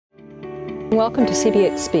Welcome to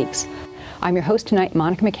CB8 Speaks. I'm your host tonight,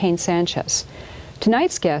 Monica McCain-Sanchez.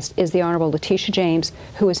 Tonight's guest is the Honorable Letitia James,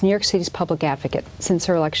 who is New York City's public advocate since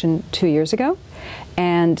her election 2 years ago.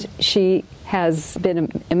 And she has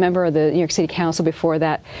been a member of the New York City Council before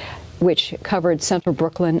that, which covered Central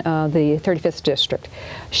Brooklyn, the 35th District.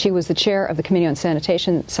 She was the chair of the Committee on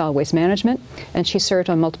Sanitation, Solid Waste Management, and she served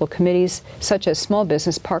on multiple committees such as Small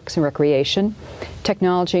Business, Parks and Recreation,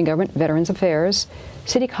 Technology and Government, Veterans Affairs,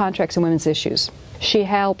 City Contracts and Women's Issues. She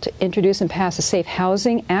helped introduce and pass the Safe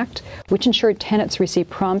Housing Act, which ensured tenants receive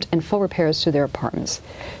prompt and full repairs to their apartments.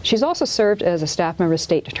 She's also served as a staff member of the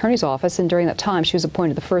State Attorney's Office, and during that time she was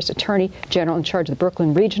appointed the first Attorney General in charge of the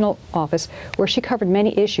Brooklyn Regional Office, where she covered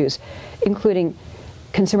many issues, including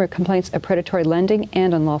consumer complaints of predatory lending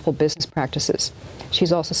and unlawful business practices.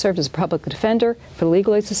 She's also served as a public defender for the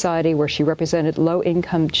Legal Aid Society, where she represented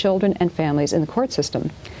low-income children and families in the court system.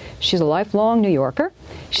 She's a lifelong New Yorker.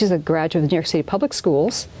 She's a graduate of the New York City Public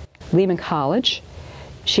Schools, Lehman College.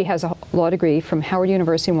 She has a law degree from Howard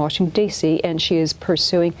University in Washington, D.C., and she is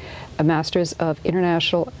pursuing a Master's of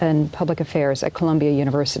International and Public Affairs at Columbia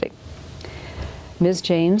University. Ms.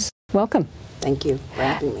 James, welcome. Thank you for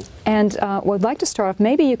having me. And would like to start off,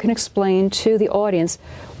 maybe you can explain to the audience,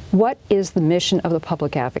 what is the mission of the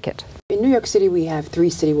public advocate? In New York City, we have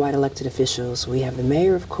 3 citywide elected officials. We have the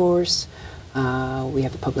mayor, of course, we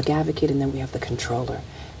have the public advocate, and then we have the controller.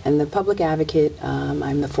 And the public advocate,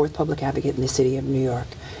 I'm the 4th public advocate in the city of New York,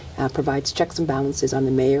 provides checks and balances on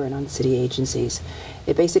the mayor and on city agencies.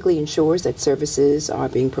 It basically ensures that services are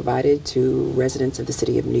being provided to residents of the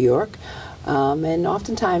city of New York. And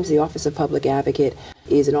oftentimes the Office of Public Advocate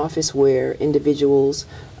is an office where individuals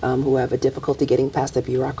who have a difficulty getting past the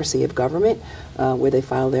bureaucracy of government, where they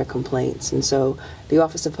file their complaints. And so the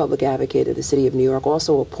Office of Public Advocate of the City of New York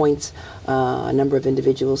also appoints a number of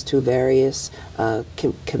individuals to various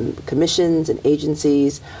commissions and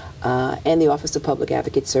agencies. And the Office of Public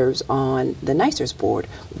Advocate serves on the NYSERS board,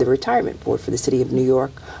 the retirement board for the City of New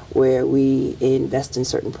York, where we invest in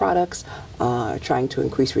certain products, trying to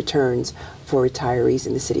increase returns for retirees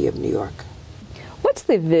in the City of New York. What's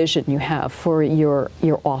the vision you have for your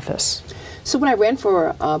office? So when I ran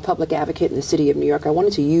for public advocate in the City of New York, I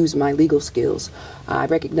wanted to use my legal skills. I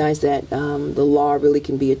recognize that the law really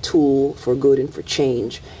can be a tool for good and for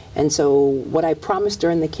change. And so what I promised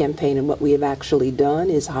during the campaign and what we have actually done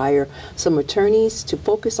is hire some attorneys to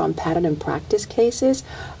focus on pattern and practice cases,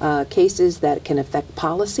 cases that can affect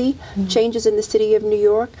policy changes in the City of New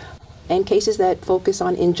York, and cases that focus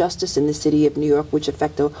on injustice in the City of New York, which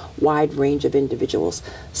affect a wide range of individuals,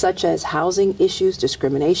 such as housing issues,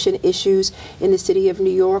 discrimination issues in the City of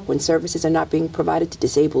New York, when services are not being provided to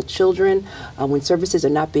disabled children, when services are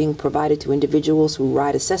not being provided to individuals who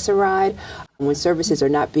ride Access-a-Ride, when services are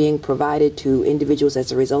not being provided to individuals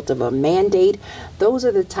as a result of a mandate. Those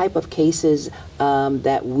are the type of cases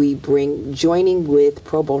that we bring, joining with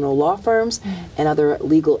pro bono law firms and other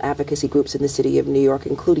legal advocacy groups in the City of New York,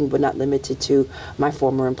 including but not limited to my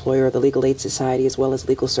former employer, the Legal Aid Society, as well as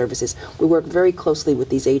legal services. We work very closely with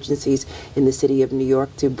these agencies in the City of New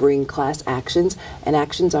York to bring class actions and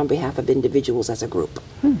actions on behalf of individuals as a group.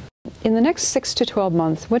 In the next 6 to 12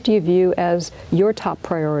 months, what do you view as your top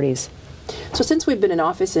priorities? So since we've been in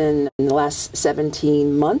office in the last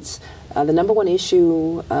 17 months, the number one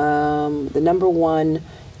issue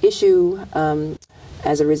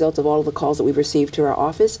as a result of all of the calls that we've received to our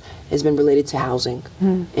office has been related to housing.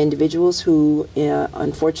 Individuals who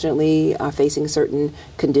unfortunately are facing certain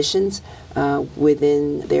conditions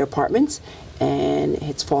within their apartments, and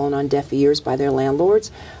it's fallen on deaf ears by their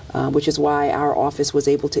landlords, which is why our office was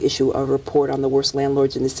able to issue a report on the worst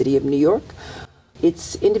landlords in the City of New York.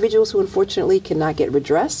 It's individuals who unfortunately cannot get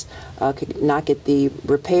redress, cannot get the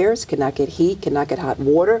repairs, cannot get heat, cannot get hot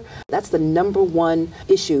water. That's the number one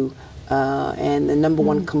issue and the number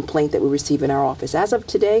one complaint that we receive in our office. As of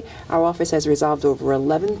today, our office has resolved over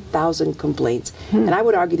 11,000 complaints. And I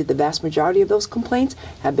would argue that the vast majority of those complaints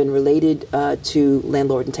have been related to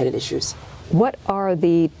landlord and tenant issues. What are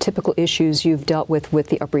the typical issues you've dealt with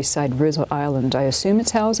the Upper East Side, Roosevelt Island? I assume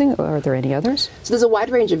it's housing, or are there any others? So there's a wide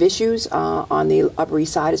range of issues on the Upper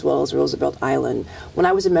East Side as well as Roosevelt Island. When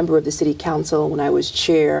I was a member of the City Council, when I was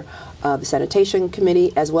chair of the Sanitation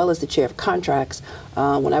Committee, as well as the chair of contracts,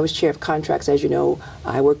 when I was chair of contracts, as you know,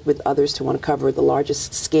 I worked with others to want to cover the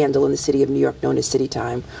largest scandal in the City of New York, known as City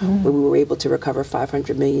Time, where we were able to recover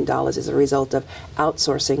 $500 million as a result of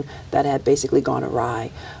outsourcing that had basically gone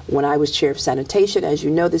awry. When I was chair of sanitation, as you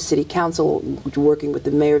know, the City Council, working with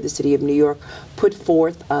the mayor of the City of New York, put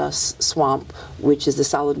forth a SWAMP, which is the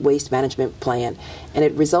Solid Waste Management Plan, and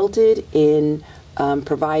it resulted in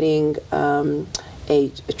providing a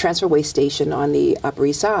transferway station on the Upper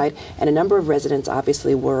East Side, and a number of residents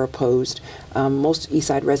obviously were opposed. Most East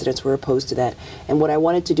Side residents were opposed to that. And what I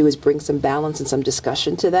wanted to do is bring some balance and some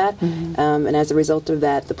discussion to that. And as a result of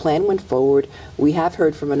that, the plan went forward. We have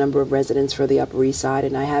heard from a number of residents for the Upper East Side,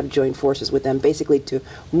 and I have joined forces with them basically to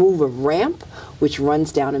move a ramp which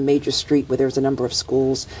runs down a major street where there's a number of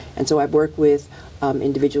schools. And so I've worked with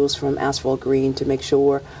individuals from Asphalt Green to make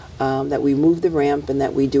sure that we move the ramp and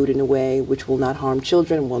that we do it in a way which will not harm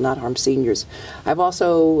children, will not harm seniors. I've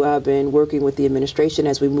also been working with the administration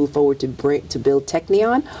as we move forward to build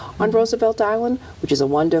Technion on Roosevelt Island, which is a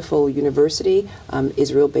wonderful university,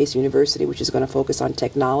 Israel-based university, which is going to focus on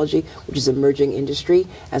technology, which is emerging industry,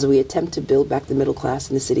 as we attempt to build back the middle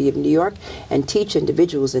class in the city of New York and teach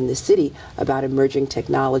individuals in the city about emerging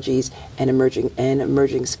technologies and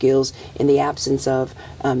emerging skills in the absence of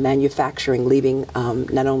manufacturing, leaving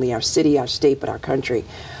not only our city, our state, but our country.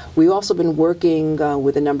 We've also been working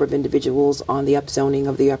with a number of individuals on the upzoning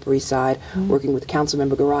of the Upper East Side, working with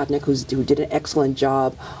Councilmember Garodnick, who did an excellent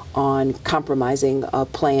job on compromising a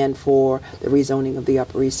plan for the rezoning of the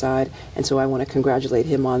Upper East Side. And so I want to congratulate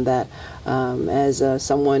him on that. As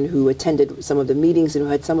someone who attended some of the meetings and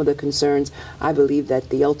who had some of the concerns, I believe that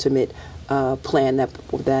the ultimate plan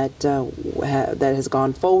that has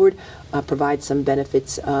gone forward provides some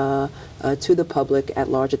benefits to the public at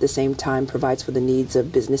large, at the same time provides for the needs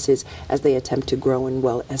of businesses as they attempt to grow and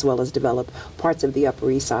as well as develop parts of the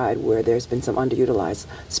Upper East Side where there's been some underutilized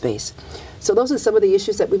space. So those are some of the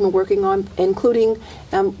issues that we've been working on, including,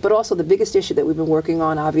 but also the biggest issue that we've been working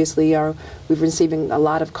on, obviously, we've been receiving a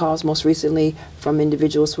lot of calls most recently from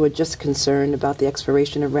individuals who are just concerned about the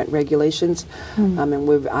expiration of rent regulations. And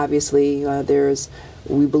we've obviously,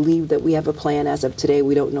 we believe that we have a plan as of today.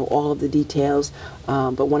 We don't know all of the details,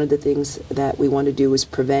 but one of the things that we want to do is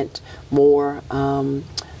prevent more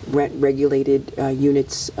rent-regulated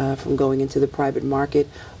units from going into the private market.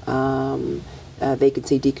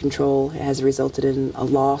 Vacancy decontrol has resulted in a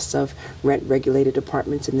loss of rent-regulated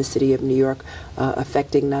apartments in the city of New York,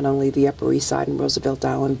 affecting not only the Upper East Side and Roosevelt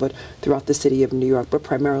Island, but throughout the city of New York, but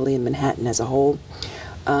primarily in Manhattan as a whole.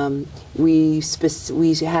 We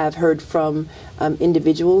have heard from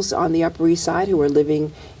individuals on the Upper East Side who are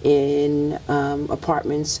living in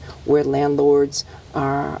apartments where landlords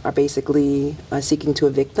are basically seeking to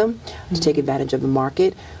evict them to take advantage of the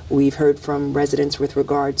market. We've heard from residents with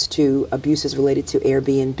regards to abuses related to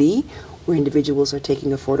Airbnb, where individuals are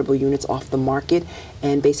taking affordable units off the market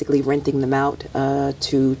and basically renting them out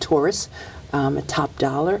to tourists at top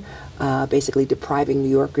dollar. Basically depriving New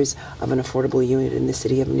Yorkers of an affordable unit in the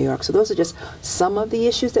city of New York. So those are just some of the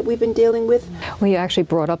issues that we've been dealing with. Well, you actually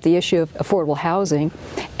brought up the issue of affordable housing,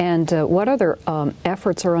 and what other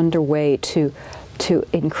efforts are underway to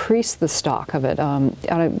increase the stock of it?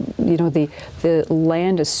 You know, the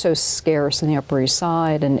land is so scarce in the Upper East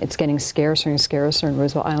Side, and it's getting scarcer and scarcer in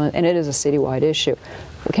Roosevelt Island, and it is a citywide issue.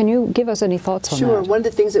 Can you give us any thoughts on that? Sure. One of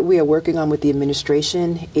the things that we are working on with the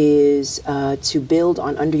administration is to build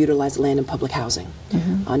on underutilized land and public housing.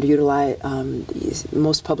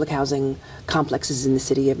 Most public housing complexes in the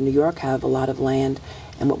city of New York have a lot of land,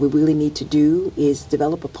 and what we really need to do is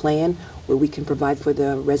develop a plan where we can provide for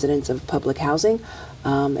the residents of public housing,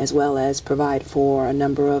 as well as provide for a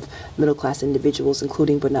number of middle-class individuals,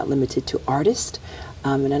 including but not limited to artists,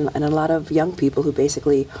 and a lot of young people who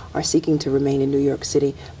basically are seeking to remain in New York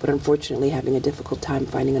City, but unfortunately having a difficult time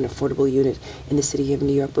finding an affordable unit in the city of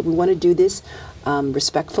New York. But we want to do this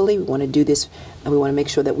respectfully. We want to do this, and we want to make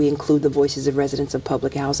sure that we include the voices of residents of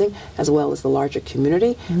public housing as well as the larger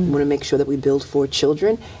community. We want to make sure that we build for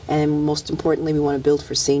children, and most importantly, we want to build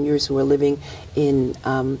for seniors who are living in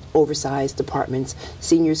oversized apartments,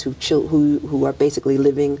 seniors who are basically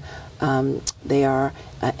living. They are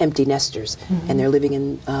empty nesters, and they're living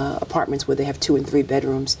in apartments where they have 2 and 3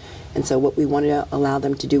 bedrooms. And so what we want to allow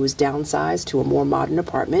them to do is downsize to a more modern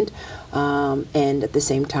apartment, and at the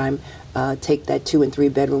same time take that 2 and 3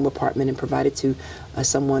 bedroom apartment and provide it to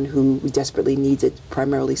someone who desperately needs it,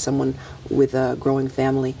 primarily someone with a growing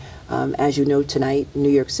family. As you know, tonight in New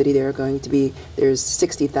York City, there's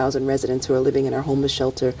 60,000 residents who are living in our homeless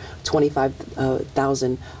shelter.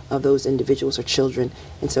 25,000 of those individuals are children.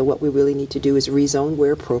 And so what we really need to do is rezone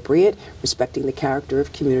where appropriate, respecting the character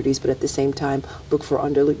of communities, but at the same time look for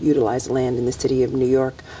underutilized land in the city of New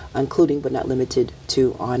York, including but not limited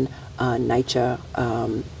to on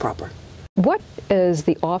NYCHA proper. What is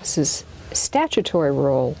the office's statutory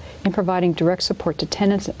role in providing direct support to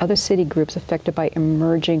tenants and other city groups affected by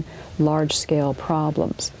emerging large-scale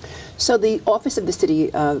problems? So the Office of the City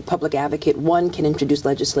Public Advocate, one, can introduce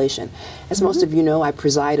legislation. As most of you know, I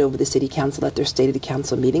preside over the City Council at their State of the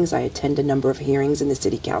Council meetings. I attend a number of hearings in the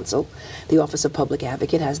City Council. The Office of Public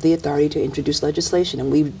Advocate has the authority to introduce legislation,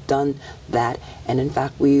 and we've done that. And in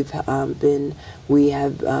fact, were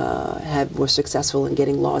successful in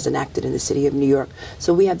getting laws enacted in the City of New York.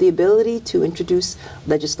 So we have the ability to introduce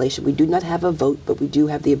legislation. We do not have a vote, but we do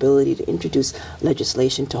have the ability to introduce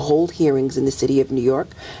legislation, to hold hearings in the City of New York,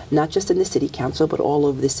 not just in the City Council, but all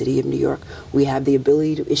over the City of New York. We have the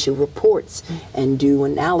ability to issue reports and do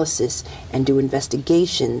analysis and do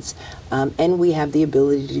investigations, and we have the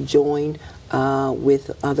ability to join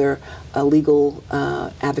with other legal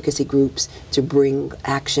advocacy groups to bring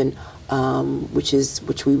action,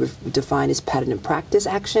 which we define as pattern and practice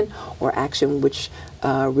action, or action which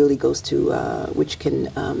really goes to which can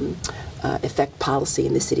affect policy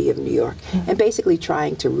in the City of New York, and basically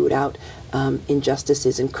trying to root out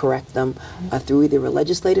injustices and correct them through either a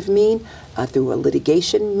legislative mean, through a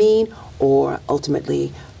litigation mean, or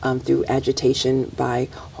ultimately through agitation by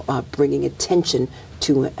bringing attention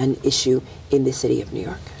to an issue in the City of New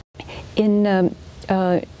York. In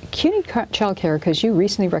CUNY child care, because you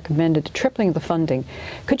recently recommended tripling the funding,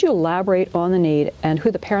 could you elaborate on the need and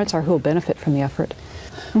who the parents are who will benefit from the effort?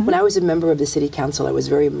 When I was a member of the City Council, I was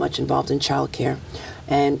very much involved in child care.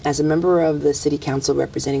 And as a member of the City Council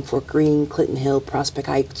representing Fort Greene, Clinton Hill, Prospect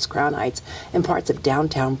Heights, Crown Heights, and parts of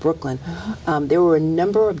downtown Brooklyn, there were a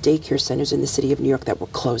number of daycare centers in the City of New York that were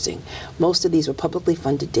closing. Most of these were publicly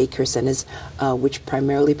funded daycare centers, which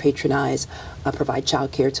primarily provide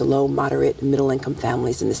child care to low, moderate, and middle-income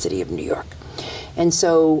families in the City of New York. And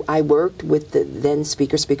so I worked with the then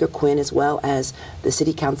Speaker Quinn, as well as the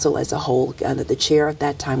City Council as a whole. The chair at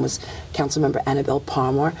that time was Councilmember Annabelle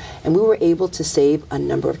Palmer, and we were able to save a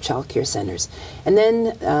number of child care centers. And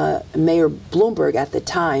then Mayor Bloomberg at the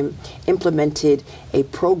time implemented a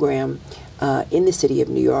program in the City of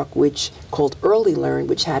New York, which called Early Learn,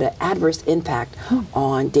 which had an adverse impact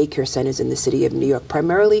on daycare centers in the City of New York,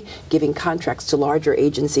 primarily giving contracts to larger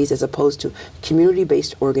agencies as opposed to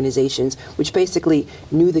community-based organizations, which basically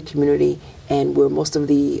knew the community and where most of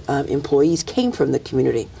the employees came from the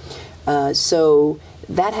community. So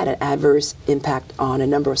that had an adverse impact on a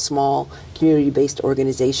number of small community-based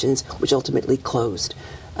organizations, which ultimately closed.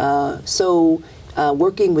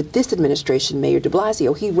 Working with this administration, Mayor de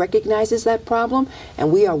Blasio, he recognizes that problem,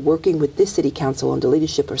 and we are working with this City Council under the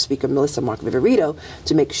leadership of Speaker Melissa Mark-Viverito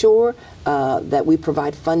to make sure that we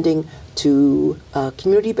provide funding to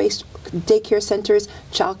community-based daycare centers,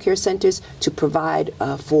 child care centers, to provide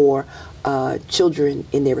for children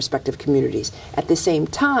in their respective communities. At the same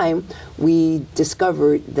time, we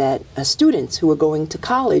discovered that students who were going to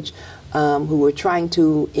college, who were trying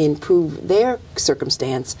to improve their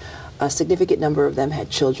circumstance, a significant number of them had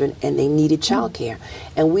children, and they needed child care.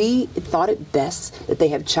 And we thought it best that they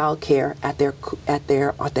have child care at their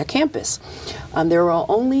campus. There are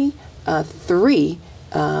only 3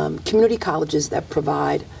 community colleges that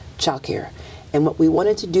provide child care. And what we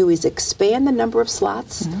wanted to do is expand the number of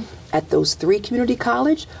slots at those 3 community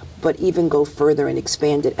colleges, but even go further and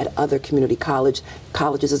expand it at other community colleges,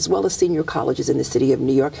 as well as senior colleges in the City of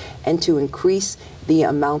New York, and to increase the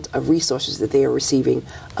amount of resources that they are receiving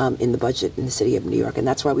in the budget in the City of New York. And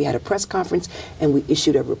that's why we had a press conference and we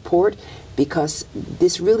issued a report, because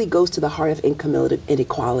this really goes to the heart of income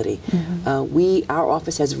inequality. Our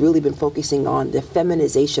office has really been focusing on the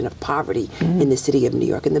feminization of poverty in the City of New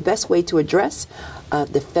York. And the best way to address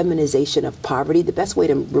the feminization of poverty, the best way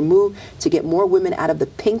to get more women out of the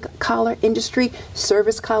pink collar industry,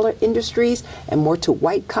 service collar industries, and more to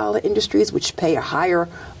white collar industries, which pay a higher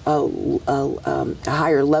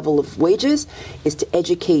level of wages, is to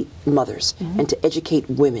educate mothers and to educate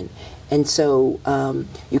women. And so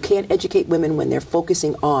you can't educate women when they're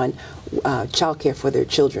focusing on child care for their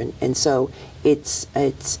children. And so it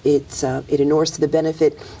inures to the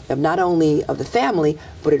benefit of not only of the family,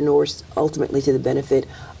 but it inures ultimately to the benefit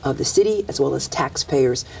of the city as well as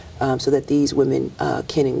taxpayers, so that these women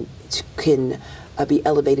can be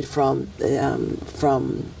elevated from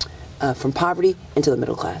poverty into the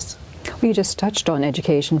middle class. Well, you just touched on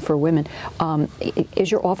education for women. Is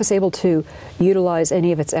your office able to utilize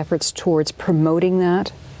any of its efforts towards promoting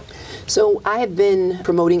that? So I have been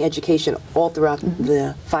promoting education all throughout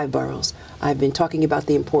the 5 boroughs. I've been talking about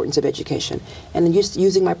the importance of education, and then just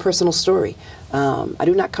using my personal story. I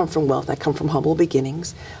do not come from wealth. I come from humble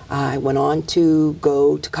beginnings. I went on to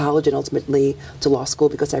go to college and ultimately to law school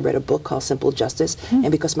because I read a book called Simple Justice,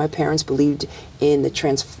 and because my parents believed in the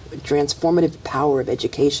transformative power of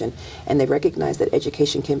education, and they recognized that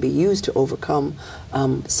education can be used to overcome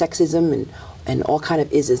sexism and and all kind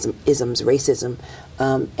of isms, racism,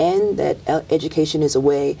 and that education is a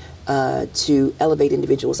way to elevate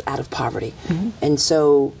individuals out of poverty. And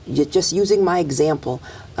so just using my example,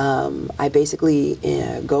 I basically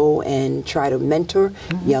go and try to mentor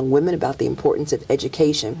young women about the importance of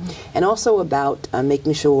education, and also about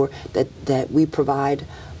making sure that we provide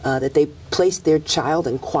that they place their child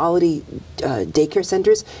in quality daycare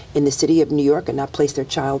centers in the city of New York, and not place their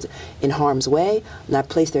child in harm's way, not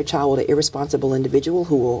place their child with an irresponsible individual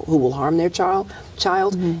who will harm their child,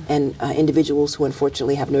 and individuals who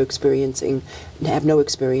unfortunately have no experience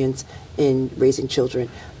in raising children,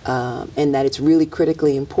 and that it's really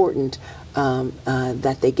critically important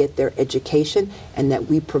that they get their education, and that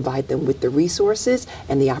we provide them with the resources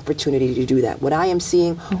and the opportunity to do that. What I am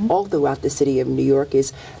seeing all throughout the city of New York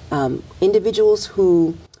is individuals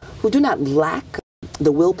who do not lack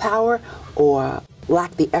the willpower or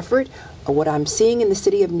lack the effort. What I'm seeing in the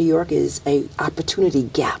city of New York is an opportunity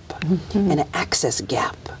gap and an access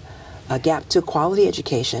gap, a gap to quality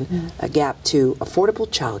education, a gap to affordable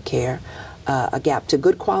childcare, a gap to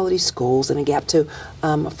good quality schools, and a gap to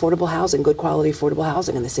affordable housing, good quality affordable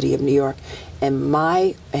housing in the city of New York. And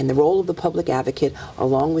the role of the public advocate,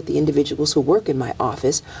 along with the individuals who work in my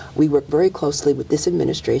office, we work very closely with this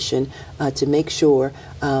administration to make sure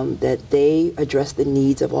that they address the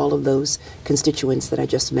needs of all of those constituents that I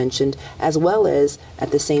just mentioned, as well as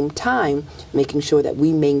at the same time making sure that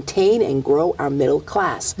we maintain and grow our middle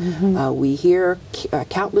class. We hear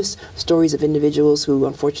countless stories of individuals who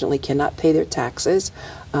unfortunately cannot pay their taxes.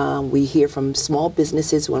 We hear from small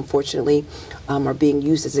businesses who unfortunately are being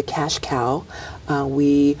used as a cash cow.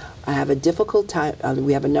 We have a difficult time.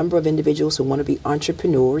 We have a number of individuals who want to be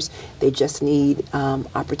entrepreneurs. They just need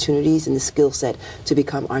opportunities and the skill set to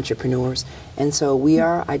become entrepreneurs. And so we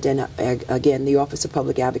are, again, the Office of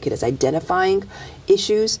Public Advocate is identifying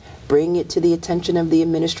issues, bringing it to the attention of the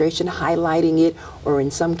administration, highlighting it, or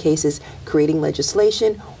in some cases creating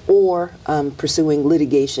legislation or pursuing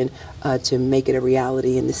litigation to make it a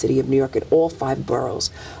reality in the city of New York at all 5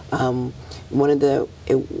 boroughs.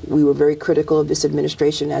 We were very critical of this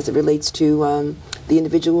administration as it relates to the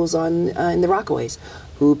individuals in the Rockaways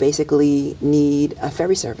who basically need a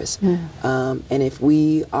ferry service. And if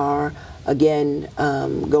we are, again,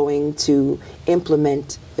 going to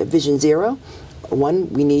implement Vision Zero,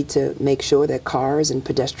 one, we need to make sure that cars and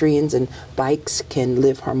pedestrians and bikes can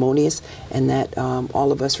live harmonious, and that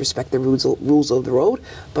all of us respect the rules of the road,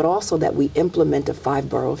 but also that we implement a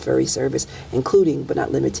 5-borough ferry service, including but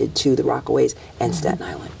not limited to the Rockaways and Staten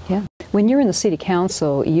Island. Yeah. When you were in the City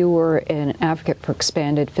Council, you were an advocate for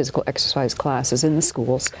expanded physical exercise classes in the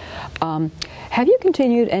schools. Have you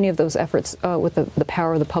continued any of those efforts with the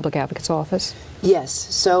power of the Public Advocate's Office? Yes.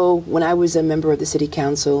 So when I was a member of the City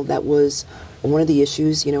Council, that was one of the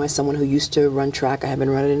issues. You know, as someone who used to run track, I haven't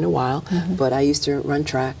run it in a while, but I used to run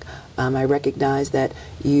track. I recognize that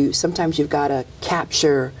sometimes you've got to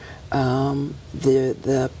capture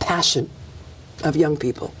the passion of young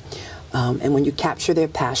people. And when you capture their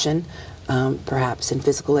passion, perhaps in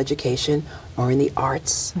physical education or in the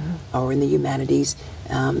arts or in the humanities,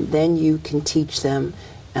 then you can teach them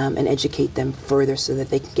and educate them further so that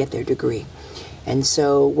they can get their degree. And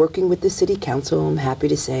so working with the City Council, I'm happy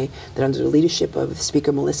to say that under the leadership of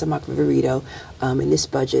Speaker Melissa Macviverito, in this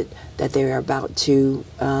budget that they are about to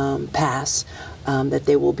pass, that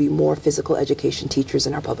there will be more physical education teachers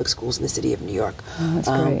in our public schools in the city of New York. Oh, that's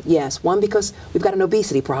great. Yes, one, because we've got an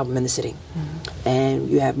obesity problem in the city. And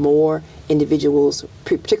you have more individuals,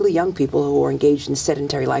 particularly young people, who are engaged in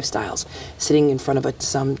sedentary lifestyles, sitting in front of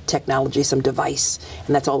some technology, some device,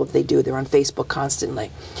 and that's all that they do. They're on Facebook constantly.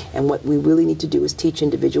 And what we really need to do is teach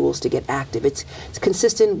individuals to get active. It's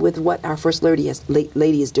consistent with what our First Lady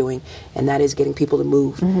is doing, and that is getting people to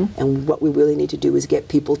move. And what we really need to do is get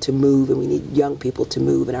people to move, and we need young people to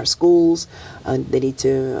move in our schools. We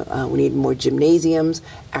need more gymnasiums,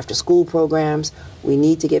 after-school programs. We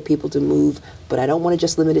need to get people to move, but I don't want to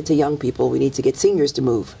just limit it to young people. We need to get seniors to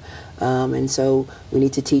move. And so we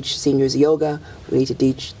need to teach seniors yoga. We need to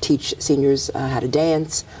teach seniors how to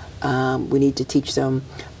dance. We need to teach them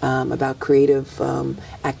about creative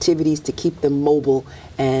activities to keep them mobile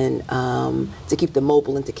and to keep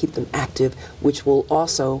them active, which will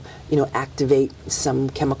also, activate some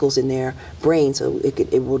chemicals in their brain, so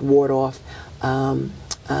it would ward off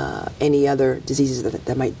any other diseases that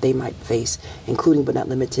they might face, including but not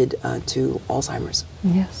limited to Alzheimer's.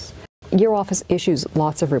 Yes. Your office issues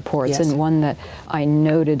lots of reports, Yes. and one that I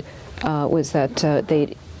noted was that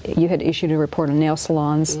you had issued a report on nail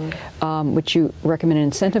salons, which you recommend an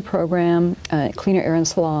incentive program, cleaner air in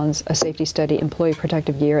salons, a safety study, employee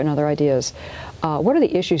protective gear, and other ideas. What are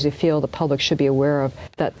the issues you feel the public should be aware of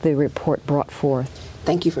that the report brought forth?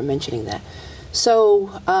 Thank you for mentioning that.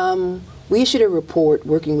 So we issued a report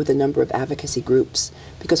working with a number of advocacy groups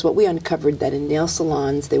because what we uncovered that in nail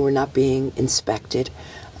salons they were not being inspected.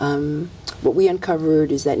 What we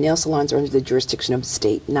uncovered is that nail salons are under the jurisdiction of the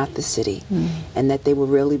state, not the city, and that they were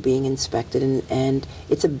really being inspected. And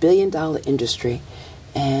it's a billion-dollar industry.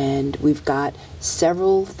 And we've got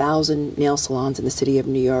several thousand nail salons in the city of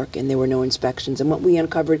New York, and there were no inspections. And what we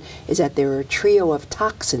uncovered is that there are a trio of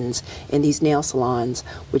toxins in these nail salons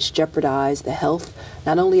which jeopardize the health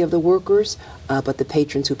not only of the workers, but the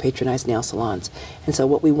patrons who patronize nail salons. And so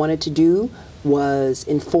what we wanted to do was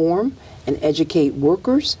inform and educate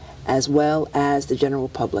workers as well as the general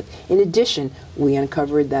public. In addition, we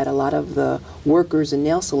uncovered that a lot of the workers in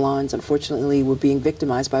nail salons, unfortunately, were being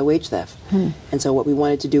victimized by wage theft. And so what we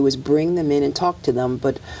wanted to do was bring them in and talk to them,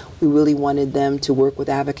 but we really wanted them to work with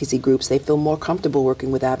advocacy groups. They feel more comfortable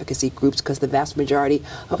working with advocacy groups because the vast majority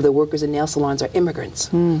of the workers in nail salons are immigrants,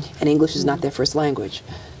 and English is not their first language.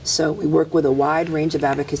 So we work with a wide range of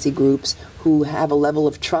advocacy groups who have a level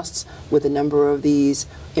of trust with a number of these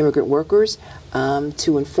immigrant workers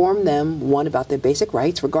to inform them, one, about their basic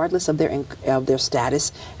rights, regardless of their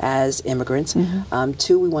status as immigrants.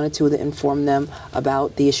 Two, we wanted to inform them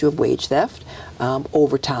about the issue of wage theft,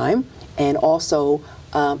 overtime, and also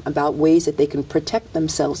about ways that they can protect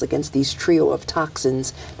themselves against these trio of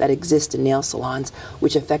toxins that exist in nail salons,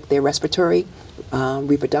 which affect their respiratory,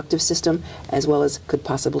 reproductive system, as well as could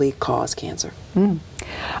possibly cause cancer.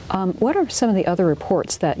 What are some of the other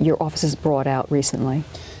reports that your office has brought out recently?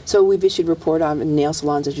 So we've issued a report on nail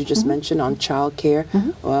salons, as you just mentioned, on child care.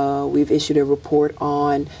 We've issued a report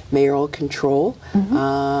on mayoral control.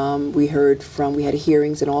 We had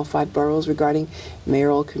hearings in all 5 boroughs regarding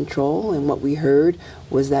mayoral control, and what we heard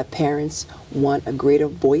was that parents want a greater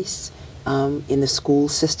voice in the school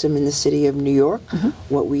system in the city of New York.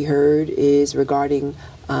 What we heard is regarding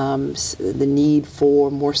the need for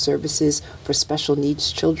more services for special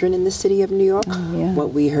needs children in the city of New York.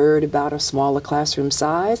 What we heard about a smaller classroom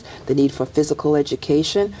size, the need for physical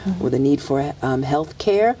education, or the need for health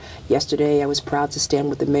care. Yesterday I was proud to stand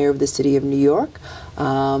with the mayor of the city of New York.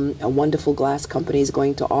 A wonderful glass company is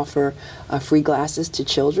going to offer free glasses to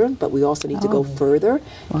children, but we also need to go further.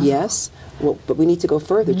 Yes, but we need to go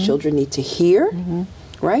further. Children need to hear,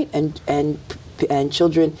 right? And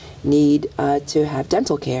children need to have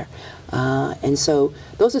dental care. And so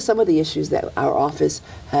those are some of the issues that our office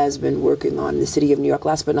has been working on in the city of New York.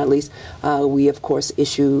 Last but not least, we, of course,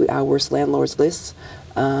 issued our worst landlords lists.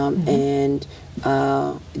 And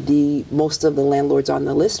most of the landlords on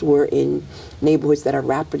the list were in neighborhoods that are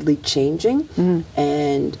rapidly changing.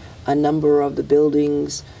 And a number of the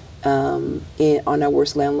buildings on our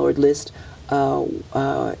worst landlord list,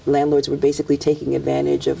 landlords were basically taking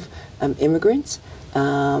advantage of immigrants,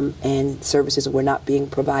 and services were not being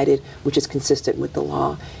provided, which is consistent with the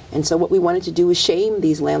law. And so what we wanted to do is shame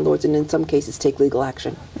these landlords and in some cases take legal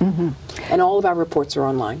action. And all of our reports are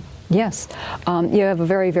online. Yes. You have a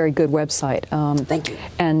very, very good website. Thank you.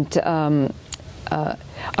 And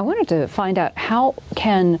I wanted to find out, how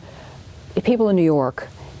can people in New York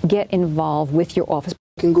get involved with your office?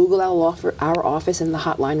 You can Google our office and the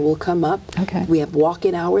hotline will come up. We have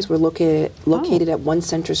walk-in hours. We're located at 1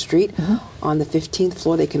 Center Street on the 15th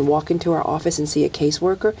floor. They can walk into our office and see a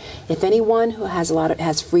caseworker. If anyone who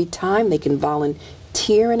has free time, they can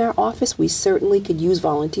volunteer in our office. We certainly could use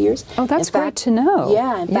volunteers. Oh, that's great to know.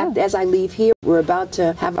 Yeah, in fact, as I leave here, we're about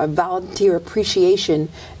to have a volunteer appreciation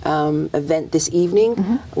event this evening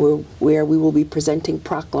where we will be presenting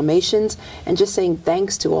proclamations and just saying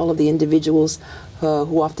thanks to all of the individuals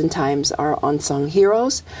who oftentimes are unsung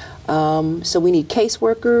heroes. So we need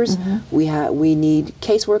caseworkers, we need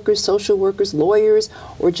caseworkers, social workers, lawyers,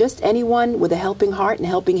 or just anyone with a helping heart and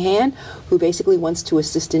helping hand who basically wants to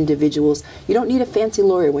assist individuals. You don't need a fancy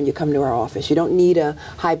lawyer when you come to our office. You don't need a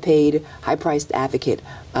high-paid, high-priced advocate.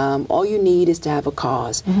 All you need is to have a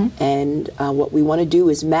cause. And what we want to do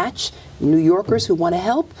is match New Yorkers who want to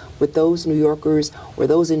help with those New Yorkers or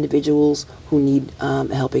those individuals who need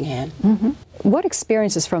a helping hand. What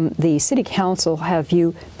experiences from the City Council have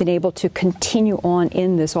you been able to continue on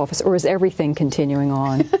in this office, or is everything continuing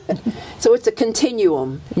on? So it's a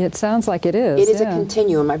continuum. It sounds like it is. It is a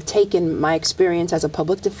continuum. I've taken my experience as a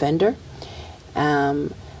public defender,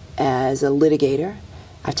 as a litigator.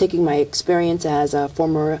 I've taken my experience as a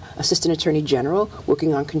former Assistant Attorney General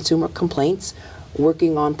working on consumer complaints,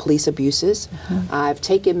 working on police abuses. I've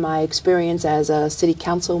taken my experience as a city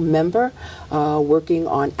council member, working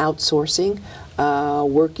on outsourcing,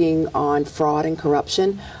 working on fraud and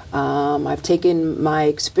corruption. I've taken my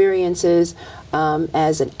experiences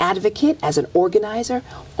as an advocate, as an organizer,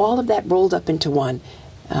 all of that rolled up into one.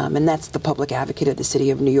 And that's the public advocate of the city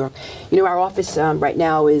of New York. You know, our office right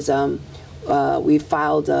now is, we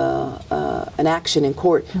filed an action in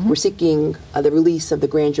court. We're seeking the release of the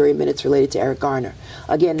grand jury minutes related to Eric Garner.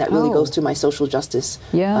 Again, that really goes to my social justice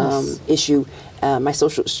issue, my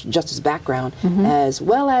social justice background, as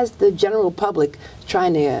well as the general public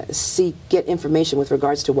trying to get information with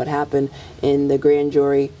regards to what happened in the grand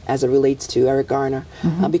jury as it relates to Eric Garner.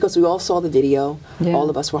 Because we all saw the video, all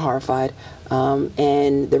of us were horrified.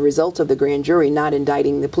 And the result of the grand jury not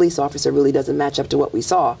indicting the police officer really doesn't match up to what we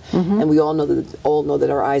saw. And we all know that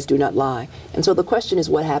our eyes do not lie. And so the question is,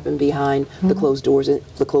 what happened behind the closed doors?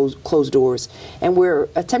 Closed doors. And we're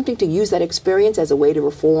attempting to use that experience as a way to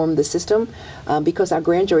reform the system, because our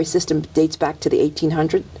grand jury system dates back to the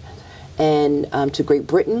 1800s. And to Great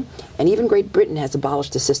Britain, and even Great Britain has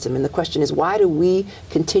abolished the system. And the question is, why do we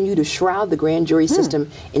continue to shroud the grand jury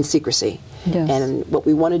system in secrecy? And what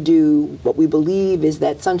we want to do, what we believe is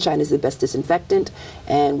that sunshine is the best disinfectant,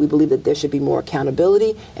 and we believe that there should be more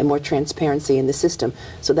accountability and more transparency in the system,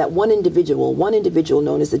 so that one individual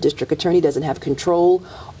known as the district attorney doesn't have control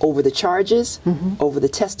over the charges, over the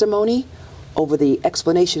testimony, over the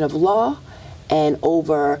explanation of law, and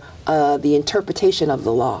over the interpretation of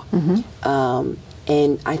the law.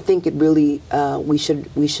 And I think it really, we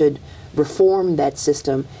should reform that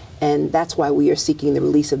system, and that's why we are seeking the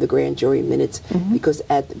release of the grand jury minutes,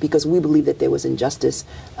 because we believe that there was injustice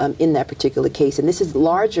in that particular case. And this is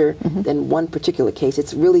larger than one particular case.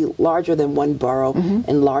 It's really larger than one borough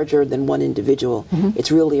and larger than one individual.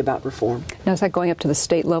 It's really about reform. Now, is that going up to the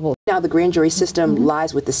state level? Now the grand jury system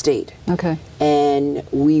lies with the state. And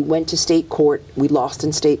we went to state court. We lost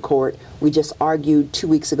in state court. We just argued 2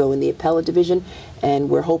 weeks ago in the appellate division, and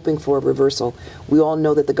we're hoping for a reversal. We all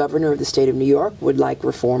know that the governor of the state of New York would like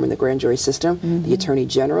reform in the grand jury system. The attorney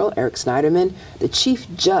general, Eric Snyderman, the chief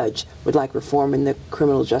judge would like reform in the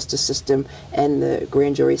criminal justice system and the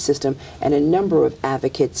grand jury system, and a number of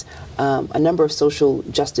advocates, a number of social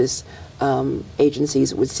justice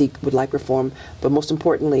agencies would like reform, but most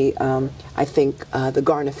importantly, I think the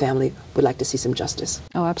Garner family would like to see some justice.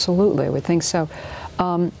 Oh, absolutely, I would think so.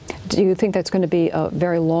 Do you think that's going to be a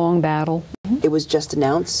very long battle? It was just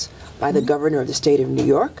announced by the governor of the state of New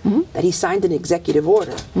York that he signed an executive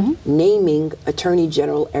order naming Attorney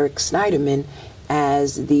General Eric Snyderman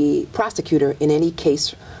as the prosecutor in any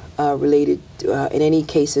case in any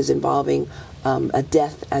cases involving a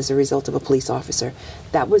death as a result of a police officer.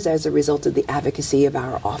 That was as a result of the advocacy of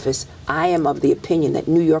our office. I am of the opinion that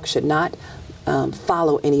New York should not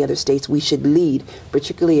follow any other states. We should lead,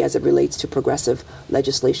 particularly as it relates to progressive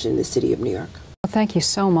legislation in the city of New York. Well, thank you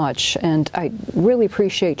so much, and I really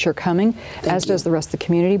appreciate your coming, as does the rest of the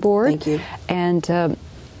community board. Thank you. And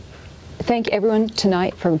thank everyone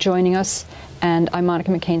tonight for joining us, and I'm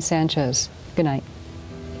Monica McCain Sanchez. Good night.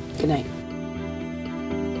 Good night.